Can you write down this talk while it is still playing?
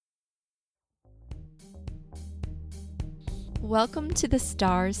Welcome to the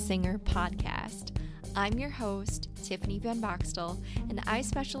Stars Singer podcast. I'm your host, Tiffany Van Boxtel, and I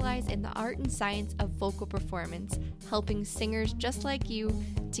specialize in the art and science of vocal performance, helping singers just like you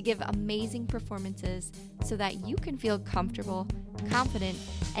to give amazing performances so that you can feel comfortable, confident,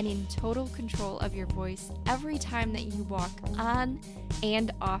 and in total control of your voice every time that you walk on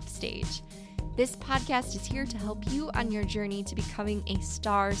and off stage. This podcast is here to help you on your journey to becoming a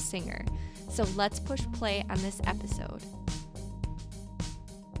star singer. So let's push play on this episode.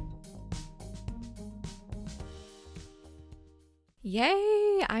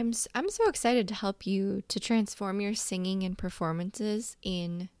 Yay! I'm so excited to help you to transform your singing and performances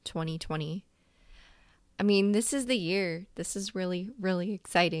in 2020. I mean, this is the year. This is really, really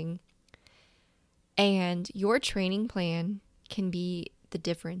exciting. And your training plan can be the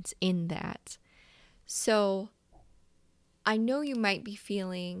difference in that. So I know you might be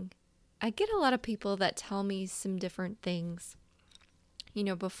feeling, I get a lot of people that tell me some different things,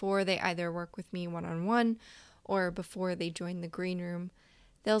 before they either work with me one-on-one or before they join the green room.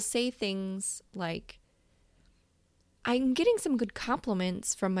 They'll say things like, I'm getting some good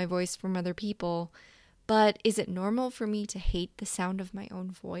compliments from my voice from other people, but is it normal for me to hate the sound of my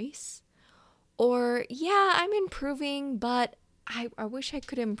own voice? Or, yeah, I'm improving, but I wish I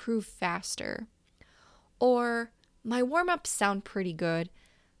could improve faster. Or, my warm-ups sound pretty good,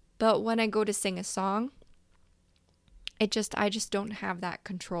 but when I go to sing a song, I just don't have that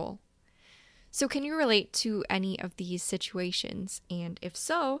control. So can you relate to any of these situations? And if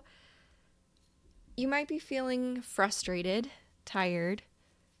so, you might be feeling frustrated, tired,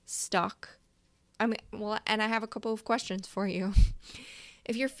 stuck. And I have a couple of questions for you.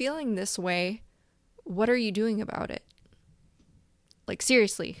 If you're feeling this way, what are you doing about it? Like,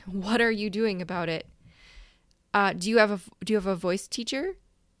 seriously, what are you doing about it? Do you have a voice teacher?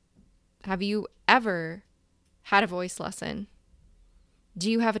 Have you ever had a voice lesson? Do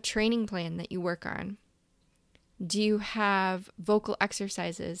you have a training plan that you work on? Do you have vocal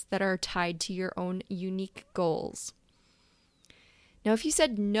exercises that are tied to your own unique goals? Now, if you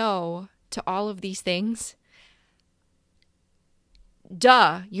said no to all of these things,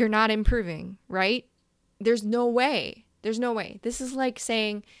 you're not improving, right? There's no way. This is like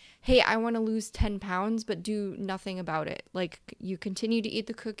saying, hey, I want to lose 10 pounds, but do nothing about it. Like, you continue to eat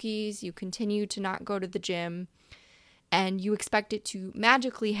the cookies, you continue to not go to the gym, and you expect it to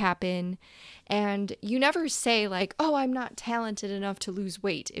magically happen, and you never say like, oh, I'm not talented enough to lose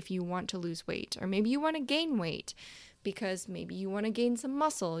weight if you want to lose weight, or maybe you want to gain weight because maybe you want to gain some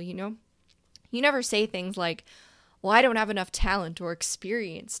muscle, You never say things like, well, I don't have enough talent or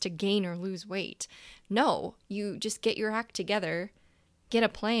experience to gain or lose weight. No, you just get your act together, get a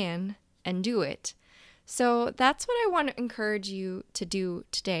plan, and do it. So that's what I want to encourage you to do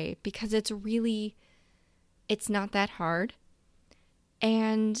today, because it's not that hard.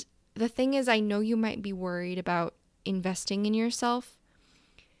 And the thing is, I know you might be worried about investing in yourself,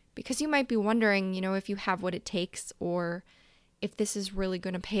 because you might be wondering, if you have what it takes or if this is really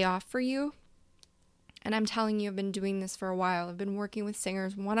going to pay off for you. And I'm telling you, I've been doing this for a while. I've been working with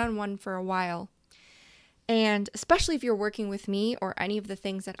singers one-on-one for a while. And especially if you're working with me or any of the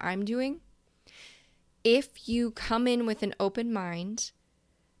things that I'm doing, if you come in with an open mind,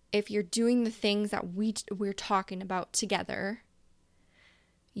 if you're doing the things that we're talking about together,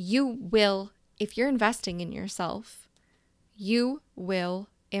 you will, if you're investing in yourself, you will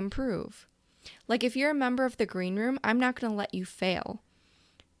improve. Like, if you're a member of the green room, I'm not going to let you fail.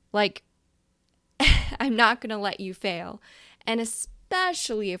 Like, I'm not going to let you fail. And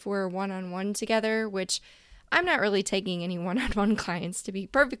especially if we're one-on-one together, which I'm not really taking any one-on-one clients, to be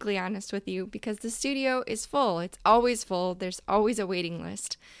perfectly honest with you, because the studio is full. It's always full. There's always a waiting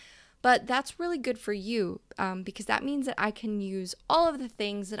list. But that's really good for you, because that means that I can use all of the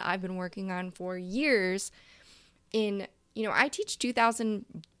things that I've been working on for years I teach 2,000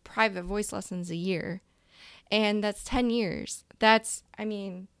 private voice lessons a year, and that's 10 years. That's,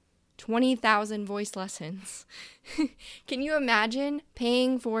 20,000 voice lessons. Can you imagine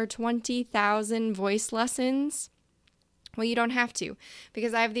paying for 20,000 voice lessons? Well, you don't have to,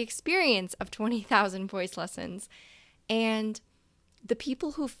 because I have the experience of 20,000 voice lessons. And the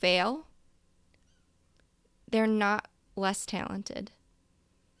people who fail, they're not less talented.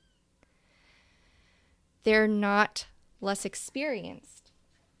 They're not less experienced.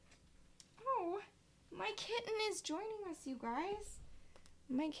 Oh, my kitten is joining us, you guys.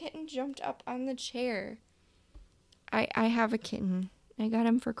 My kitten jumped up on the chair. I have a kitten. I got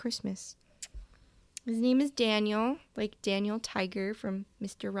him for Christmas. His name is Daniel, like Daniel Tiger from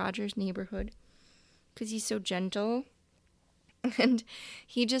Mr. Rogers' Neighborhood, because he's so gentle. And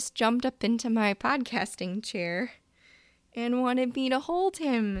he just jumped up into my podcasting chair and wanted me to hold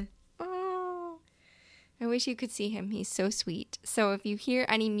him. Oh, I wish you could see him. He's so sweet. So if you hear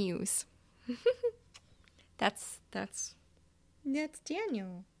any mews, that's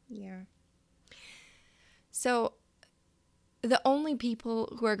Daniel. Yeah. So the only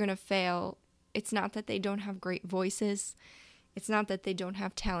people who are going to fail, it's not that they don't have great voices. It's not that they don't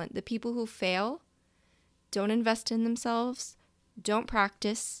have talent. The people who fail don't invest in themselves, don't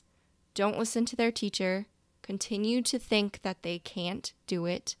practice, don't listen to their teacher, continue to think that they can't do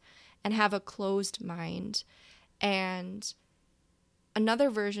it, and have a closed mind. And another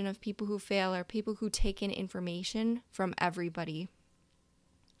version of people who fail are people who take in information from everybody.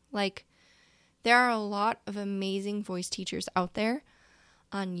 Like, there are a lot of amazing voice teachers out there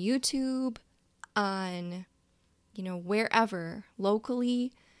on YouTube, on, wherever,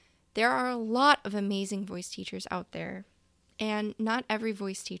 locally. There are a lot of amazing voice teachers out there, and not every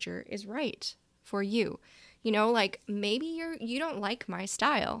voice teacher is right for you. Maybe you don't like my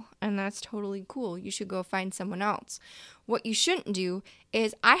style, and that's totally cool. You should go find someone else. What you shouldn't do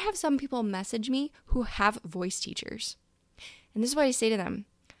is, I have some people message me who have voice teachers, and this is what I say to them.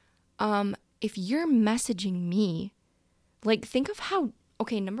 If you're messaging me, think of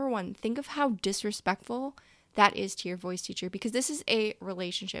how disrespectful that is to your voice teacher, because this is a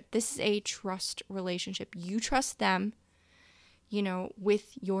relationship. This is a trust relationship. You trust them,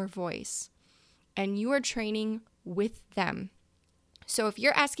 with your voice, and you are training with them. So if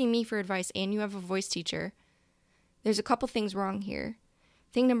you're asking me for advice and you have a voice teacher, there's a couple things wrong here.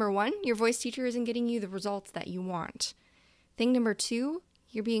 Thing number one, your voice teacher isn't getting you the results that you want. Thing number two,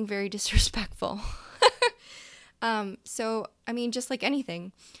 you're being very disrespectful. Just like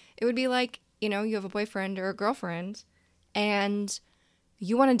anything, it would be like, you have a boyfriend or a girlfriend and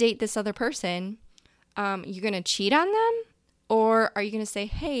you want to date this other person. You're going to cheat on them, or are you going to say,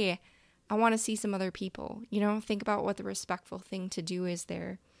 hey, I want to see some other people? Think about what the respectful thing to do is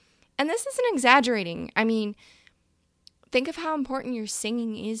there. And this isn't exaggerating. Think of how important your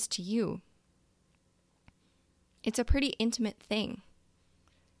singing is to you. It's a pretty intimate thing,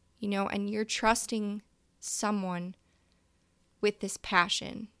 and you're trusting someone with this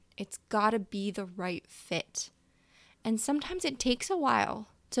passion. It's got to be the right fit. And sometimes it takes a while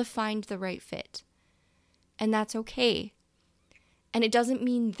to find the right fit. And that's okay. And it doesn't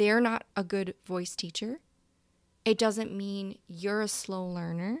mean they're not a good voice teacher. It doesn't mean you're a slow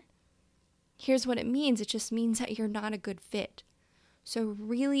learner. Here's what it means. It just means that you're not a good fit. So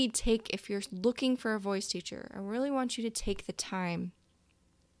really if you're looking for a voice teacher, I really want you to take the time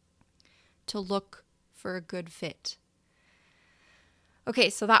to look for a good fit.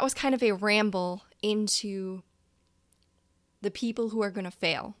 Okay, so that was kind of a ramble into the people who are going to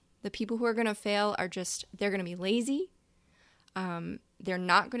fail. The people who are going to fail are they're going to be lazy. They're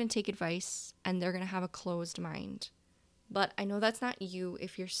not going to take advice, and they're going to have a closed mind. But I know that's not you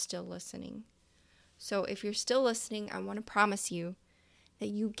if you're still listening. So if you're still listening, I want to promise you that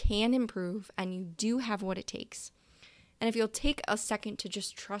you can improve and you do have what it takes. And if you'll take a second to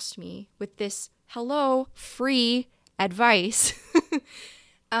just trust me with this free advice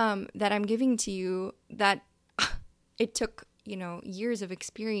that I'm giving to you, that it took, years of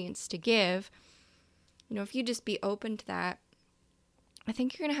experience to give, if you just be open to that, I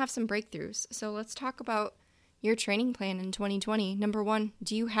think you're going to have some breakthroughs. So let's talk about your training plan in 2020. Number one,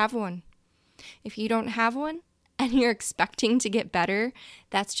 do you have one? If you don't have one and you're expecting to get better,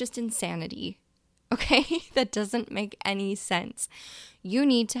 that's just insanity. Okay? That doesn't make any sense. You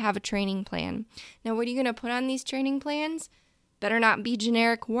need to have a training plan. Now, what are you going to put on these training plans? Better not be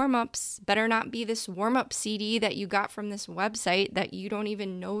generic warm-ups. Better not be this warm-up CD that you got from this website that you don't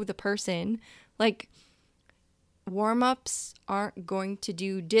even know the person. Warm-ups aren't going to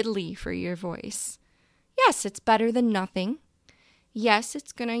do diddly for your voice. Yes, it's better than nothing. Yes,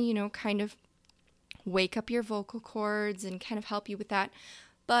 it's going to, kind of wake up your vocal cords and kind of help you with that.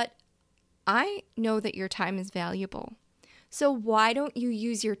 But I know that your time is valuable. So why don't you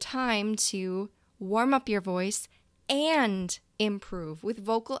use your time to warm up your voice and improve with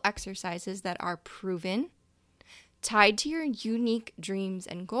vocal exercises that are proven, tied to your unique dreams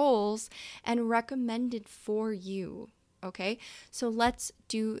and goals, and recommended for you, okay? So let's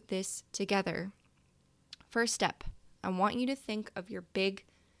do this together. First step, I want you to think of your big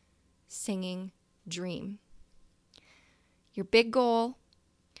singing dream. Your big goal,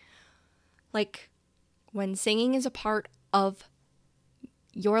 when singing is a part of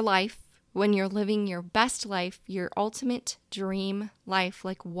your life, when you're living your best life, your ultimate dream life,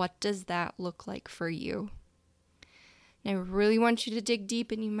 what does that look like for you? And I really want you to dig deep,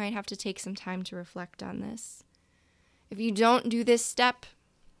 and you might have to take some time to reflect on this. If you don't do this step,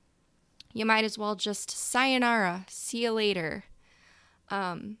 you might as well just sayonara, see you later.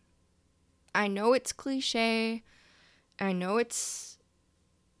 I know it's cliche.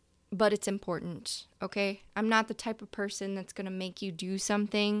 But it's important, okay? I'm not the type of person that's going to make you do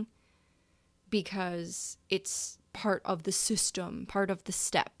something because it's part of the system, part of the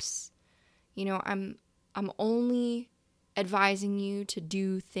steps. You know, I'm only advising you to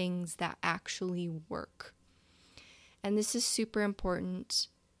do things that actually work. And this is super important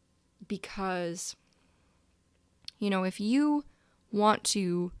because, you know, if you want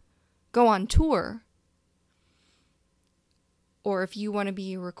to go on tour, or if you want to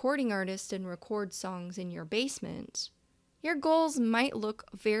be a recording artist and record songs in your basement, your goals might look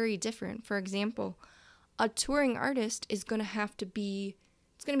very different. For example, a touring artist is going to be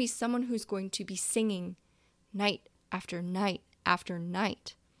someone who's going to be singing night after night after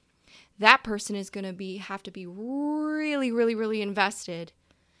night. That person is going to have to be really, really, really invested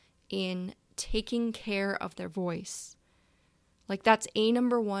in taking care of their voice. Like, that's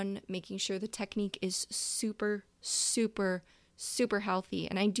number one, making sure the technique is super, super, super healthy.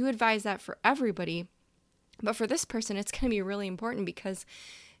 And I do advise that for everybody. But for this person, it's going to be really important because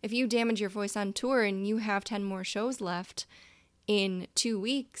if you damage your voice on tour and you have 10 more shows left in 2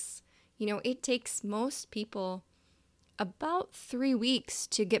 weeks, you know, it takes most people about 3 weeks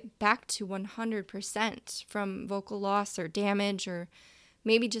to get back to 100% from vocal loss or damage, or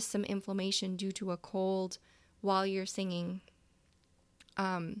maybe just some inflammation due to a cold while you're singing.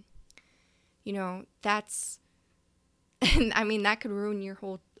 You know, that's, I mean, that could ruin your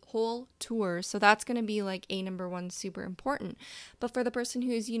whole tour. So that's going to be like number one, super important. But for the person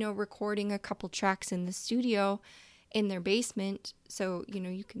who's, you know, recording a couple tracks in the studio in their basement, so, you know,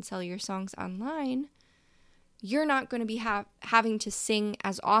 you can sell your songs online, you're not going to be having to sing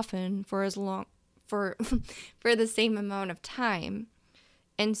as often for as long, for the same amount of time.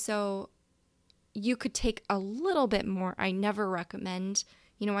 And so you could take a little bit more. I never recommend,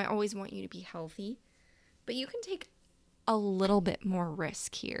 you know, I always want you to be healthy, but you can take a little bit more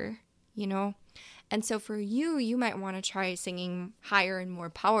risk here, you know? And so for you, you might want to try singing higher and more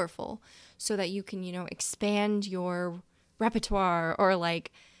powerful so that you can, you know, expand your repertoire, or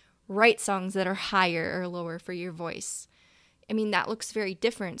like write songs that are higher or lower for your voice. I mean, that looks very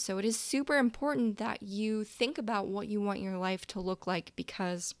different. So it is super important that you think about what you want your life to look like,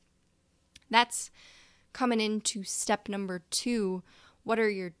 because that's coming into step number 2. What are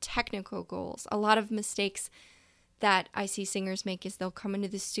your technical goals? A lot of mistakes that I see singers make is they'll come into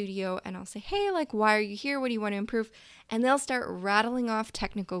the studio and I'll say, hey, like, why are you here? What do you want to improve? And they'll start rattling off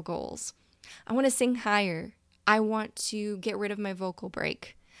technical goals. I want to sing higher. I want to get rid of my vocal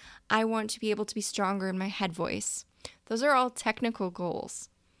break. I want to be able to be stronger in my head voice. Those are all technical goals.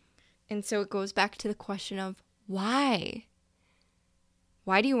 And so it goes back to the question of why?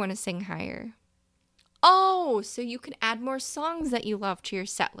 Why do you want to sing higher? Oh, so you can add more songs that you love to your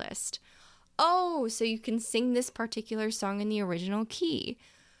set list. Oh, so you can sing this particular song in the original key.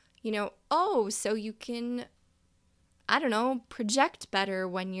 You know, oh, so you can, I don't know, project better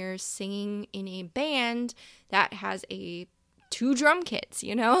when you're singing in a band that has 2 drum kits,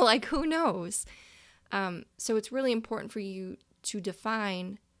 you know, like, who knows? So it's really important for you to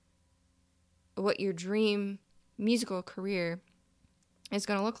define what your dream musical career is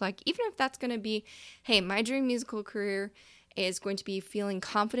going to look like, even if that's going to be, hey, my dream musical career is going to be feeling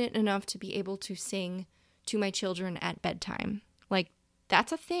confident enough to be able to sing to my children at bedtime. Like,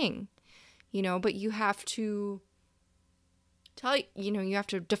 that's a thing, you know, but you have to you have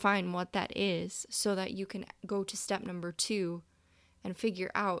to define what that is so that you can go to step number 2 and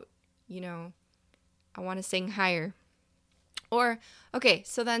figure out, you know, I want to sing higher. Or, okay,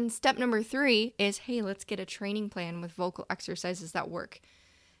 so then step number 3 is, hey, let's get a training plan with vocal exercises that work.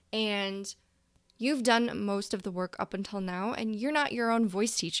 And you've done most of the work up until now, and you're not your own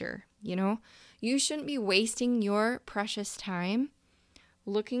voice teacher, you know? You shouldn't be wasting your precious time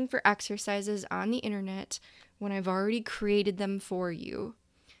looking for exercises on the internet when I've already created them for you.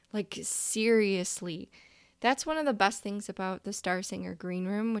 Like, seriously. That's one of the best things about the Star Singer Green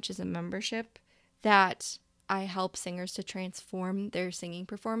Room, which is a membership that I help singers to transform their singing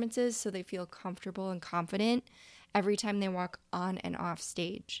performances so they feel comfortable and confident every time they walk on and off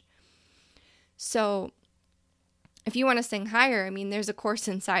stage. So if you want to sing higher, I mean, there's a course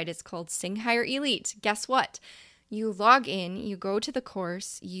inside. It's called Sing Higher Elite. Guess what? You log in, you go to the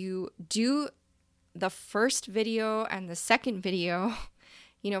course, you do the first video and the second video,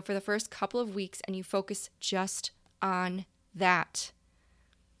 you know, for the first couple of weeks, and you focus just on that.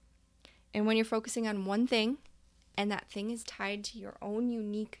 And when you're focusing on one thing, and that thing is tied to your own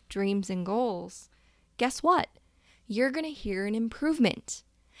unique dreams and goals, guess what? You're going to hear an improvement.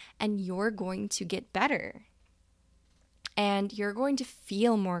 and you're going to get better. And you're going to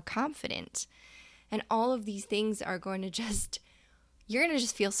feel more confident. And all of these things are going to you're going to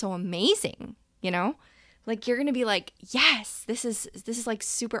just feel so amazing, you know? Like you're going to be like, yes, this is like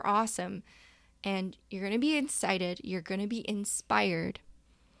super awesome. And you're going to be excited. You're going to be inspired.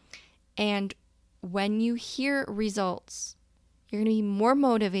 And when you hear results, you're going to be more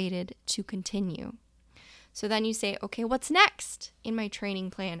motivated to continue. So then you say, okay, what's next in my training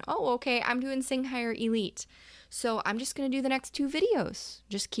plan? Oh, okay, I'm doing Sing Higher Elite. So I'm just going to do the next 2 videos.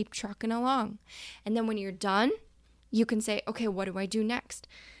 Just keep trucking along. And then when you're done, you can say, okay, what do I do next?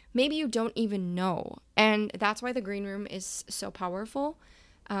 Maybe you don't even know. And that's why the green room is so powerful,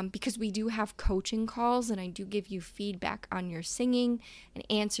 because we do have coaching calls and I do give you feedback on your singing and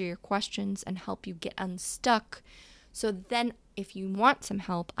answer your questions and help you get unstuck. So then if you want some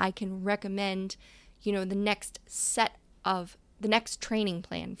help, I can recommend, the next training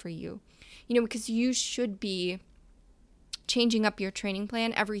plan for you. Because you should be changing up your training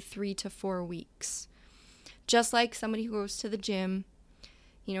plan every 3 to 4 weeks. Just like somebody who goes to the gym,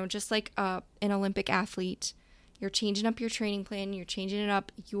 just like an Olympic athlete, you're changing up your training plan, you're changing it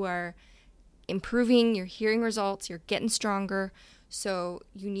up, you are improving, you're hearing results, you're getting stronger. So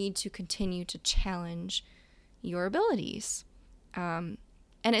you need to continue to challenge your abilities. And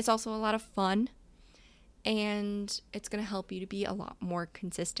it's also a lot of fun, and it's going to help you to be a lot more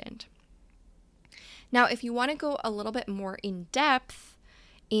consistent. Now, if you want to go a little bit more in depth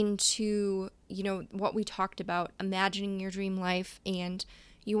into, what we talked about, imagining your dream life, and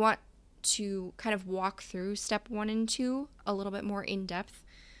you want to kind of walk through step 1 and 2 a little bit more in depth,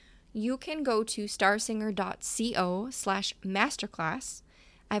 you can go to starsinger.co/masterclass.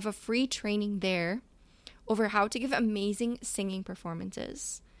 I have a free training there over how to give amazing singing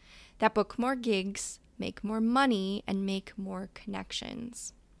performances that book more gigs, make more money, and make more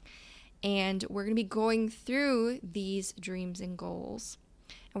connections. And we're going to be going through these dreams and goals.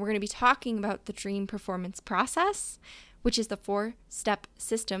 And we're going to be talking about the dream performance process, which is the 4-step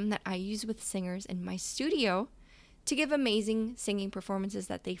system that I use with singers in my studio to give amazing singing performances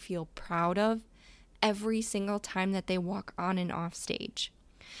that they feel proud of every single time that they walk on and off stage.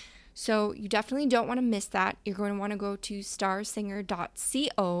 So you definitely don't want to miss that. You're going to want to go to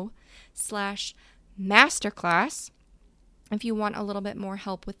starsinger.co/masterclass if you want a little bit more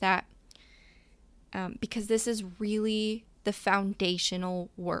help with that. Because this is really the foundational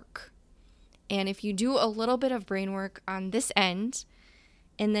work. And if you do a little bit of brain work on this end,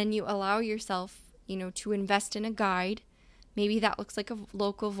 and then you allow yourself, to invest in a guide, maybe that looks like a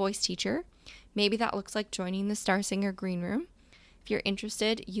local voice teacher. Maybe that looks like joining the Star Singer Green Room. If you're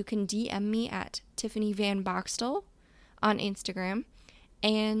interested, you can DM me at Tiffany Van Boxtel on Instagram,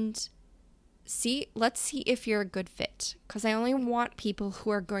 and let's see if you're a good fit, because I only want people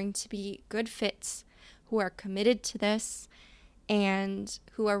who are going to be good fits, who are committed to this, and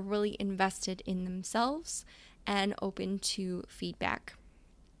who are really invested in themselves and open to feedback.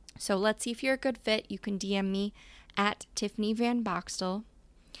 So let's see if you're a good fit. You can DM me at Tiffany Van Boxtel.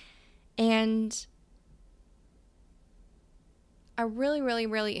 And I really, really,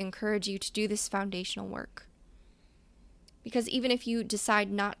 really encourage you to do this foundational work. Because even if you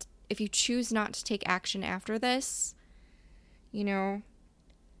choose not to take action after this, you'll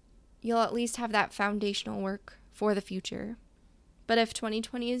at least have that foundational work for the future. But if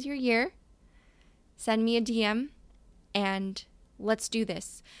 2020 is your year, send me a DM and let's do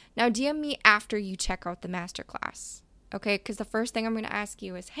this. Now, DM me after you check out the masterclass, okay? Because the first thing I'm going to ask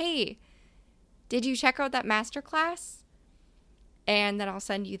you is, hey, did you check out that masterclass? And then I'll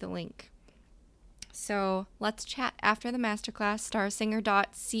send you the link. So let's chat after the masterclass,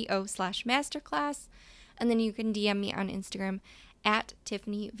 starsinger.co/masterclass. And then you can DM me on Instagram at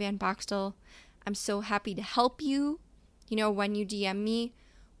Tiffany Van Boxtel. I'm so happy to help you. When you DM me,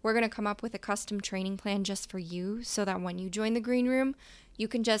 we're going to come up with a custom training plan just for you so that when you join the green room, you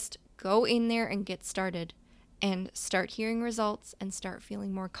can just go in there and get started and start hearing results and start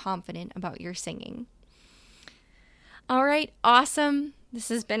feeling more confident about your singing. All right, awesome. This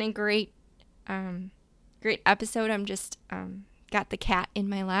has been a great episode. I'm just got the cat in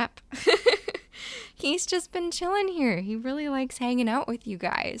my lap. He's just been chilling here. He really likes hanging out with you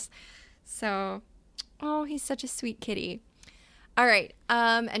guys. So, he's such a sweet kitty. All right.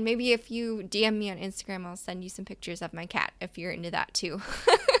 And maybe if you DM me on Instagram, I'll send you some pictures of my cat if you're into that too.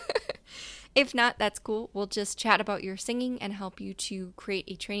 If not, that's cool. We'll just chat about your singing and help you to create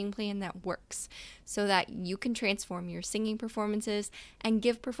a training plan that works so that you can transform your singing performances and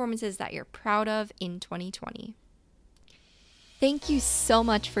give performances that you're proud of in 2020. Thank you so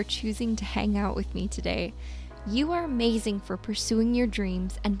much for choosing to hang out with me today. You are amazing for pursuing your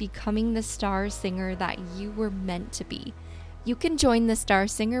dreams and becoming the star singer that you were meant to be. You can join the Star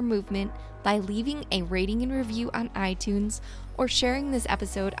Singer movement by leaving a rating and review on iTunes or sharing this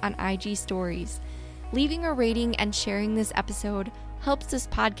episode on IG Stories. Leaving a rating and sharing this episode helps this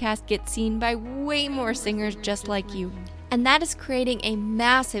podcast get seen by way more singers just like you. And that is creating a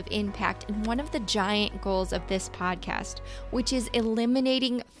massive impact in one of the giant goals of this podcast, which is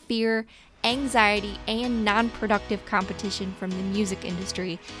eliminating fear, anxiety, and non-productive competition from the music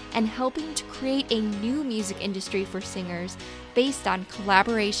industry and helping to create a new music industry for singers based on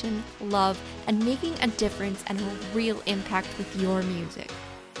collaboration, love, and making a difference and a real impact with your music.